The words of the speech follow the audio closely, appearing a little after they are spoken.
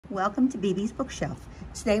Welcome to BB's Bookshelf.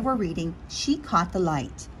 Today we're reading She Caught the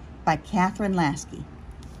Light by Kathryn Lasky.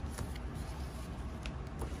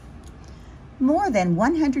 More than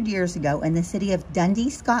 100 years ago in the city of Dundee,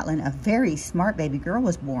 Scotland, a very smart baby girl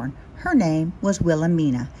was born. Her name was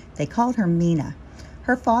Williamina. They called her Mina.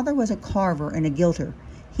 Her father was a carver and a gilder.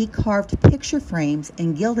 He carved picture frames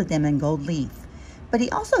and gilded them in gold leaf. But he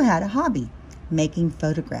also had a hobby, making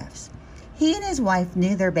photographs. He and his wife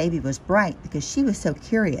knew their baby was bright because she was so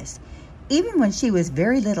curious. Even when she was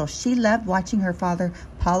very little, she loved watching her father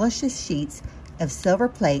polish his sheets of silver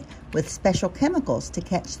plate with special chemicals to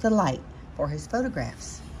catch the light for his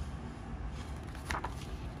photographs.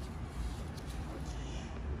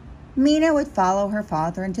 Mina would follow her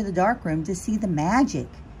father into the dark room to see the magic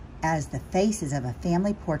as the faces of a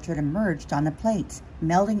family portrait emerged on the plates,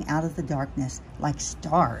 melting out of the darkness like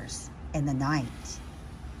stars in the night.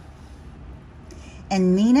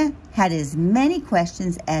 And Mina had as many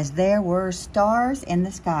questions as there were stars in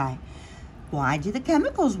the sky. Why do the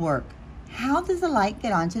chemicals work? How does the light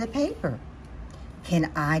get onto the paper? Can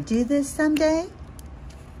I do this someday?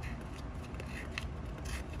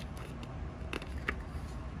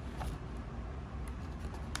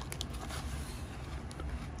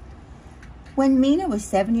 When Mina was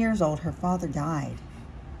 7 years old, her father died.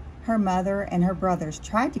 Her mother and her brothers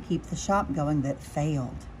tried to keep the shop going, but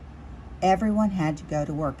failed. Everyone had to go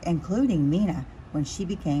to work, including Mina, when she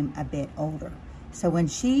became a bit older. So when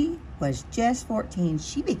she was just 14,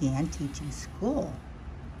 she began teaching school.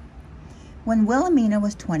 When Williamina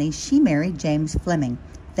was 20, she married James Fleming.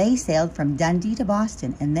 They sailed from Dundee to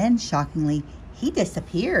Boston, and then, shockingly, he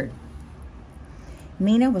disappeared.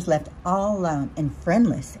 Mina was left all alone and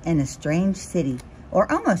friendless in a strange city,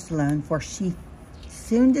 or almost alone, for she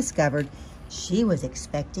soon discovered she was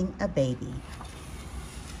expecting a baby.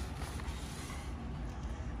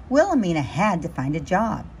 Williamina had to find a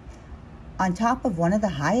job. On top of one of the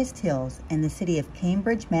highest hills in the city of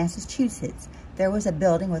Cambridge, Massachusetts, there was a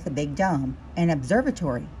building with a big dome, an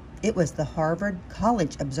observatory. It was the Harvard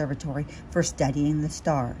College Observatory for studying the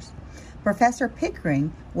stars. Professor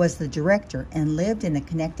Pickering was the director and lived in a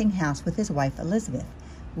connecting house with his wife Elizabeth.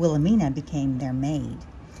 Williamina became their maid.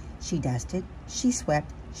 She dusted, she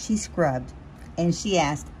swept, she scrubbed, and she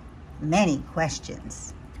asked many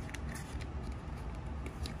questions.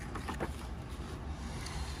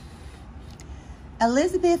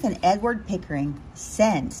 Elizabeth and Edward Pickering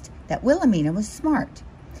sensed that Williamina was smart.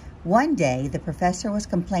 One day, the professor was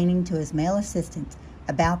complaining to his male assistant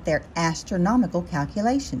about their astronomical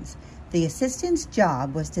calculations. The assistant's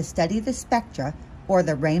job was to study the spectra, or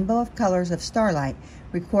the rainbow of colors of starlight,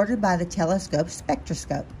 recorded by the telescope's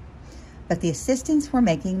spectroscope. But the assistants were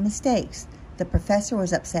making mistakes. The professor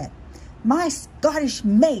was upset. "My Scottish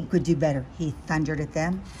maid could do better," he thundered at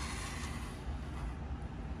them.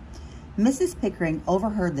 Mrs. Pickering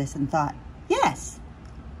overheard this and thought, yes,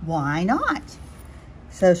 why not?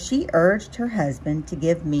 So she urged her husband to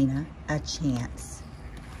give Mina a chance.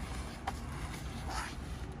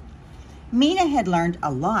 Mina had learned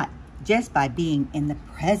a lot just by being in the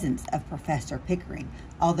presence of Professor Pickering.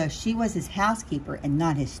 Although she was his housekeeper and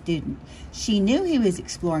not his student, she knew he was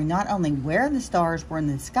exploring not only where the stars were in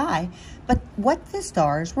the sky, but what the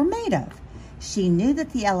stars were made of. She knew that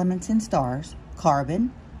the elements in stars,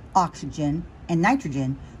 carbon, oxygen, and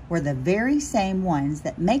nitrogen, were the very same ones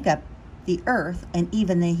that make up the Earth and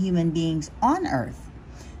even the human beings on Earth.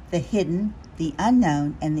 The hidden, the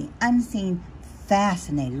unknown, and the unseen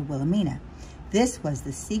fascinated Williamina. This was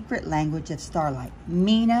the secret language of starlight.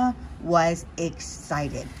 Mina was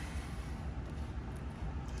excited.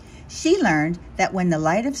 She learned that when the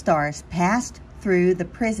light of stars passed through the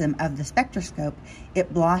prism of the spectroscope,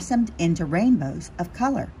 it blossomed into rainbows of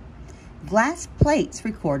color. Glass plates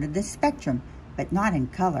recorded the spectrum, but not in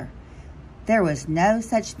color. There was no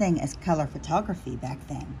such thing as color photography back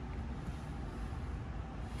then.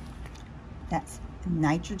 That's a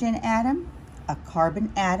nitrogen atom, a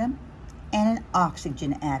carbon atom, and an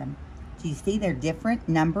oxygen atom. Do you see their different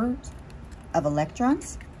numbers of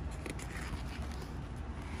electrons?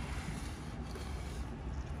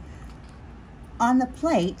 On the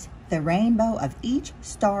plate, the rainbow of each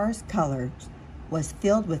star's colors was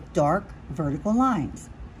filled with dark vertical lines.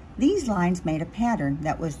 These lines made a pattern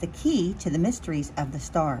that was the key to the mysteries of the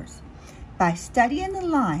stars. By studying the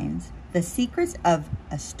lines, the secrets of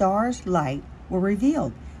a star's light were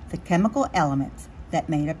revealed, the chemical elements that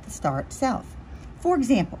made up the star itself. For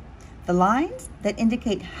example, the lines that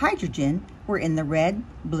indicate hydrogen were in the red,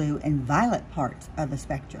 blue, and violet parts of the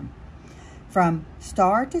spectrum. From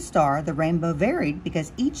star to star, the rainbow varied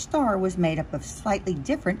because each star was made up of slightly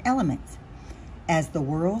different elements. As the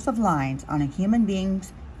whirls of lines on a human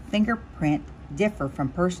being's fingerprint differ from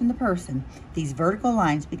person to person, these vertical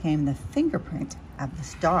lines became the fingerprint of the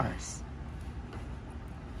stars.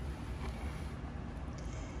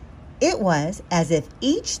 It was as if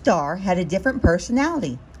each star had a different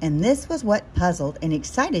personality, and this was what puzzled and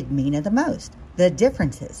excited Mina the most. The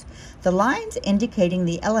differences. The lines indicating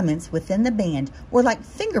the elements within the band were like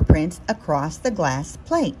fingerprints across the glass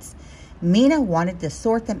plates. Mina wanted to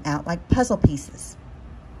sort them out like puzzle pieces.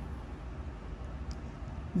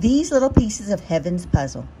 These little pieces of heaven's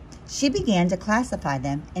puzzle. She began to classify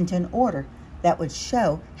them into an order that would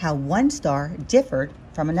show how one star differed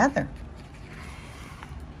from another.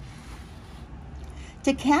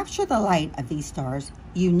 To capture the light of these stars,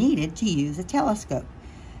 you needed to use a telescope.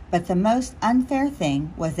 But the most unfair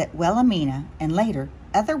thing was that Williamina and later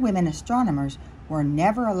other women astronomers were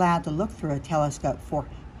never allowed to look through a telescope for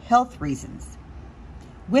health reasons.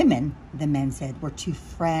 Women, the men said, were too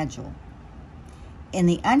fragile. In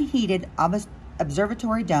the unheated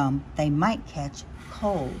observatory dome, they might catch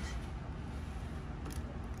cold.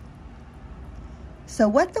 So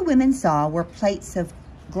what the women saw were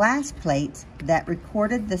glass plates that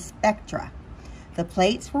recorded the spectra. The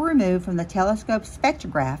plates were removed from the telescope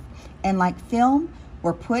spectrograph and, like film,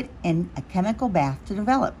 were put in a chemical bath to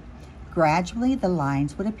develop. Gradually, the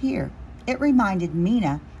lines would appear. It reminded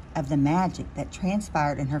Mina of the magic that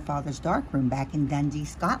transpired in her father's darkroom back in Dundee,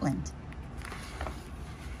 Scotland.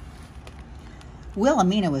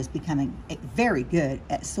 Williamina was becoming very good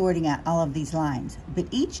at sorting out all of these lines, but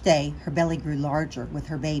each day her belly grew larger with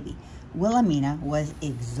her baby. Williamina was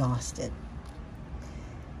exhausted.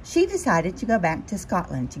 She decided to go back to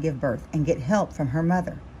Scotland to give birth and get help from her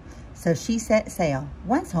mother. So she set sail.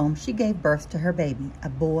 Once home, she gave birth to her baby, a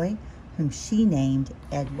boy whom she named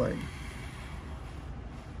Edward.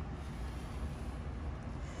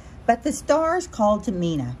 But the stars called to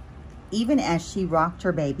Mina, even as she rocked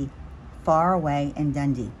her baby far away in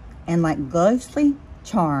Dundee. And like ghostly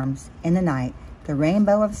charms in the night, the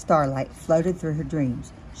rainbow of starlight floated through her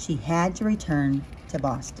dreams. She had to return to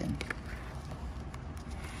Boston.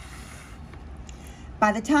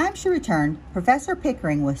 By the time she returned, Professor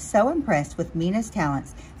Pickering was so impressed with Mina's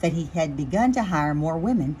talents that he had begun to hire more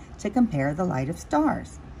women to compare the light of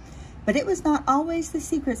stars. But it was not always the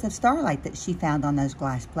secrets of starlight that she found on those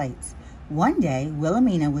glass plates. One day,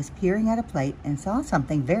 Williamina was peering at a plate and saw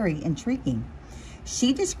something very intriguing.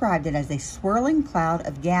 She described it as a swirling cloud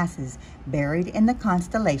of gases buried in the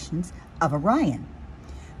constellations of Orion.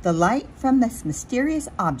 The light from this mysterious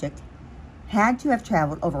object had to have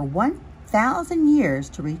traveled over 1,000 years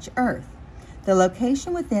to reach Earth. The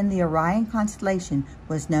location within the Orion constellation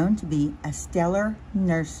was known to be a stellar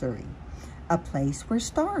nursery, a place where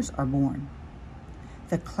stars are born.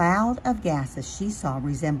 The cloud of gases she saw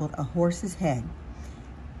resembled a horse's head.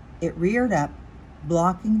 It reared up,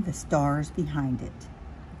 blocking the stars behind it.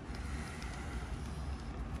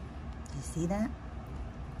 Do you see that?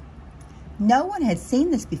 No one had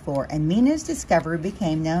seen this before, and Mina's discovery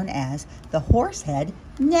became known as the Horsehead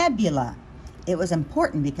Nebula. It was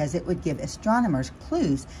important because it would give astronomers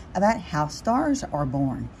clues about how stars are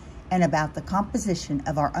born and about the composition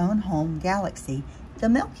of our own home galaxy, the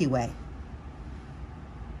Milky Way.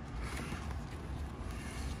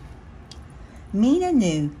 Mina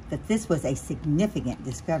knew that this was a significant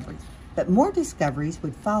discovery, but more discoveries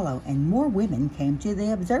would follow and more women came to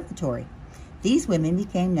the observatory. These women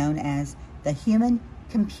became known as the human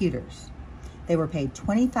computers. They were paid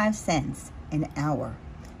 25 cents an hour.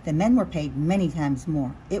 The men were paid many times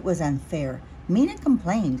more. It was unfair. Mina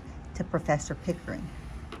complained to Professor Pickering.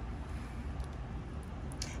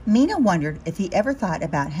 Mina wondered if he ever thought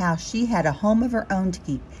about how she had a home of her own to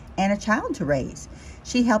keep and a child to raise.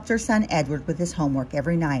 She helped her son Edward with his homework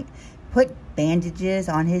every night, put bandages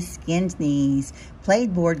on his skinned knees,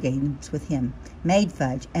 played board games with him, made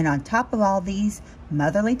fudge, and on top of all these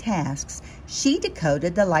motherly tasks, she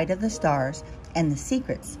decoded the light of the stars and the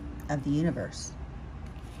secrets of the universe.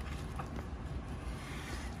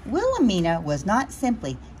 Williamina was not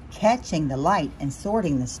simply catching the light and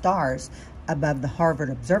sorting the stars above the Harvard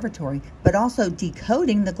Observatory, but also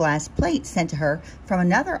decoding the glass plates sent to her from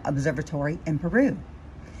another observatory in Peru.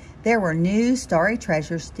 There were new starry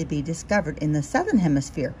treasures to be discovered in the southern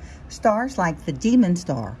hemisphere, stars like the demon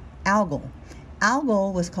star, Algol.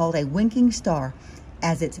 Algol was called a winking star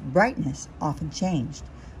as its brightness often changed.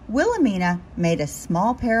 Williamina made a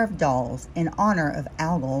small pair of dolls in honor of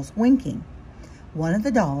Algol's winking. One of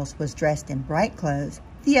the dolls was dressed in bright clothes,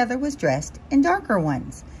 the other was dressed in darker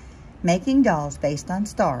ones. Making dolls based on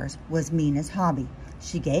stars was Mina's hobby.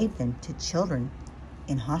 She gave them to children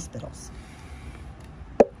in hospitals.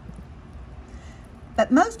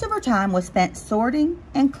 But most of her time was spent sorting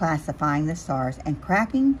and classifying the stars and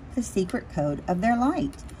cracking the secret code of their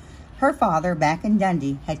light. Her father, back in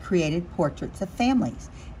Dundee, had created portraits of families.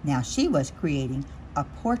 Now she was creating a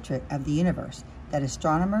portrait of the universe that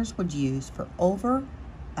astronomers would use for over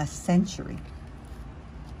a century.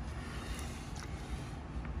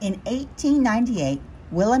 In 1898,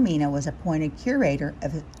 Williamina was appointed curator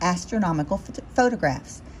of astronomical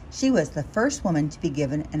photographs. She was the first woman to be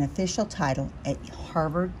given an official title at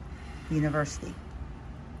Harvard University.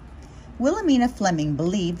 Williamina Fleming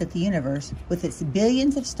believed that the universe, with its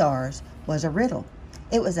billions of stars, was a riddle.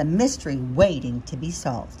 It was a mystery waiting to be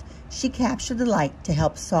solved. She captured the light to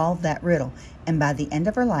help solve that riddle, and by the end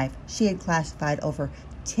of her life, she had classified over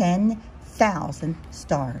 10,000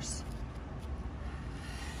 stars.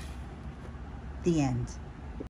 The end.